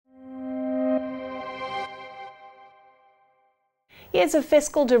Years of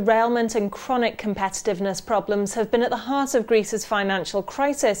fiscal derailment and chronic competitiveness problems have been at the heart of Greece's financial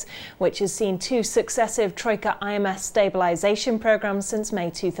crisis, which has seen two successive Troika IMF stabilisation programmes since May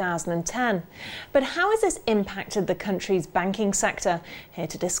 2010. But how has this impacted the country's banking sector? Here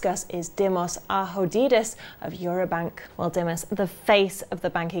to discuss is Dimos Archodidis of Eurobank. Well, Dimos, the face of the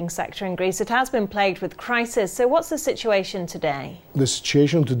banking sector in Greece, it has been plagued with crisis. So what's the situation today? The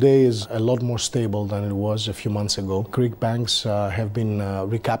situation today is a lot more stable than it was a few months ago. Greek banks have been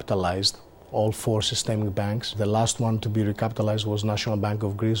recapitalized, all four systemic banks. The last one to be recapitalized was National Bank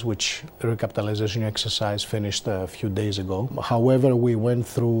of Greece, which recapitalization exercise finished a few days ago. However, we went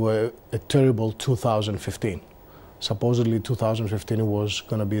through a terrible 2015. Supposedly 2015 was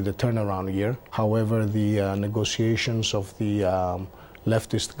going to be the turnaround year. However, the negotiations of the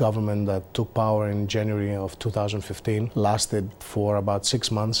leftist government that took power in January of 2015 lasted for about 6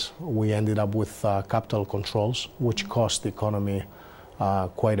 months. We ended up with capital controls, which cost the economy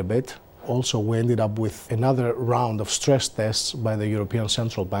quite a bit. Also, we ended up with another round of stress tests by the European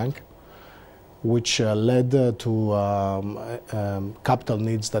Central Bank, which led to capital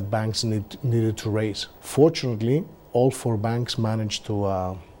needs that banks needed to raise. Fortunately, all four banks managed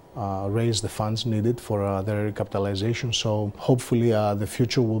to raise the funds needed for their recapitalization. So hopefully the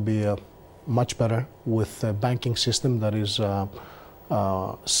future will be much better with a banking system that is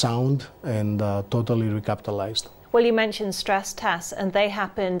sound and totally recapitalized. Well, you mentioned stress tests, and they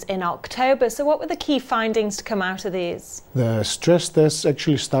happened in October. So what were the key findings to come out of these? The stress tests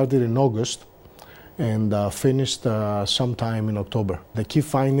actually started in August and finished sometime in October. The key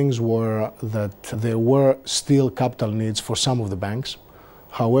findings were that there were still capital needs for some of the banks.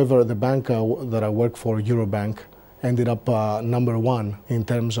 However, the bank that I work for, Eurobank, ended up number one in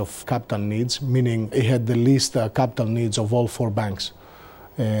terms of capital needs, meaning it had the least capital needs of all four banks.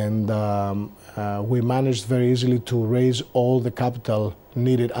 And we managed very easily to raise all the capital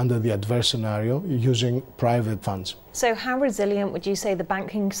needed under the adverse scenario using private funds. So how resilient would you say the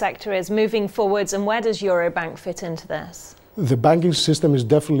banking sector is moving forwards, and where does Eurobank fit into this? The banking system is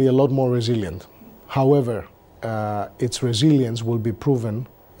definitely a lot more resilient. However, its resilience will be proven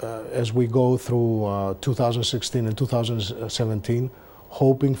as we go through 2016 and 2017,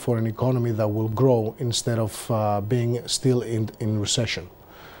 hoping for an economy that will grow instead of being still in recession.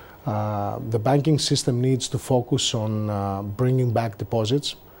 The banking system needs to focus on bringing back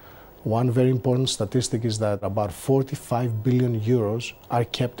deposits. One very important statistic is that about 45 billion euros are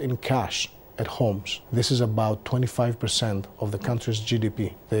kept in cash at homes. This is about 25% of the country's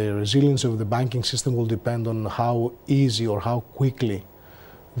GDP. The resilience of the banking system will depend on how easy or how quickly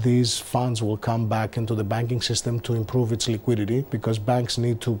these funds will come back into the banking system to improve its liquidity, because banks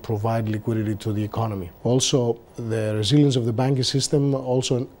need to provide liquidity to the economy. Also, the resilience of the banking system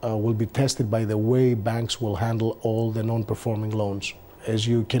also will be tested by the way banks will handle all the non-performing loans. As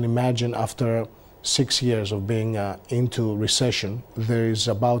you can imagine, after 6 years of being into recession, there is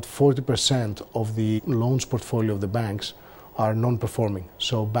about 40% of the loans portfolio of the banks are non-performing.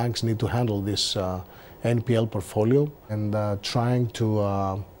 So banks need to handle this NPL portfolio and trying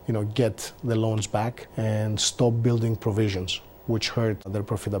to get the loans back and stop building provisions, which hurt their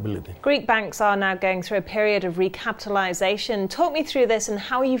profitability. Greek banks are now going through a period of recapitalization. Talk me through this, and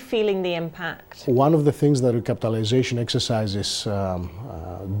how are you feeling the impact? One of the things that recapitalization exercises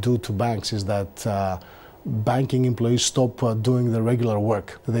do to banks is that banking employees stop doing the regular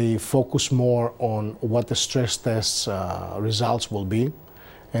work. They focus more on what the stress tests results will be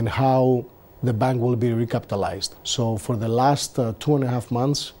and how the bank will be recapitalized. So for the last 2.5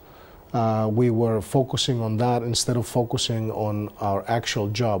 months, we were focusing on that instead of focusing on our actual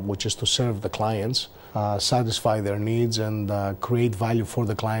job, which is to serve the clients, satisfy their needs, and create value for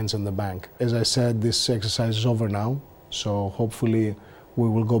the clients and the bank. As I said, this exercise is over now, so hopefully we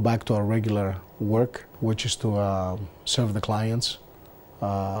will go back to our regular work, which is to serve the clients,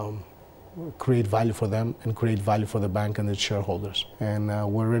 create value for them, and create value for the bank and its shareholders. And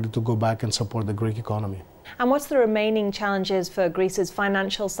we're ready to go back and support the Greek economy. And what's the remaining challenges for Greece's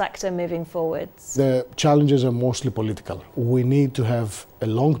financial sector moving forwards? The challenges are mostly political. We need to have a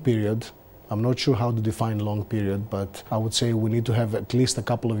long period. I'm not sure how to define long period, but I would say we need to have at least a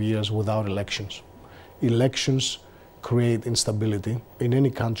couple of years without elections. Elections create instability in any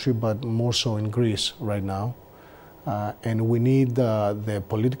country, but more so in Greece right now. And we need the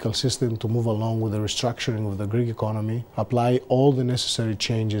political system to move along with the restructuring of the Greek economy, apply all the necessary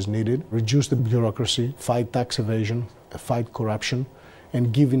changes needed, reduce the bureaucracy, fight tax evasion, fight corruption,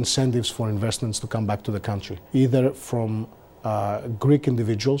 and give incentives for investments to come back to the country, either from Greek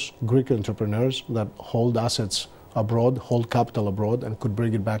individuals, Greek entrepreneurs that hold assets abroad, hold capital abroad, and could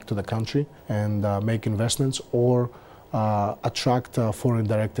bring it back to the country and make investments, or attract foreign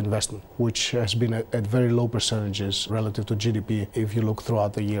direct investment, which has been at very low percentages relative to GDP if you look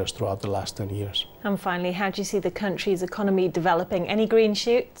throughout the years, throughout the last 10 years. And finally, how do you see the country's economy developing? Any green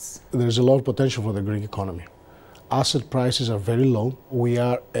shoots? There's a lot of potential for the Greek economy. Asset prices are very low. We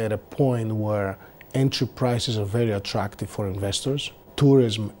are at a point where entry prices are very attractive for investors.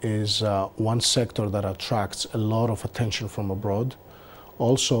 Tourism is one sector that attracts a lot of attention from abroad.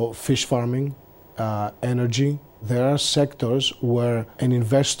 Also, fish farming, energy. There are sectors where an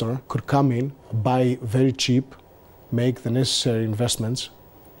investor could come in, buy very cheap, make the necessary investments,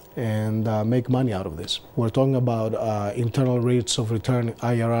 and make money out of this. We're talking about internal rates of return,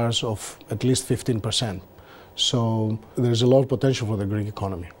 IRRs, of at least 15%. So there's a lot of potential for the Greek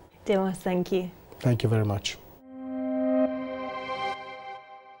economy. Dimos, thank you. Thank you very much.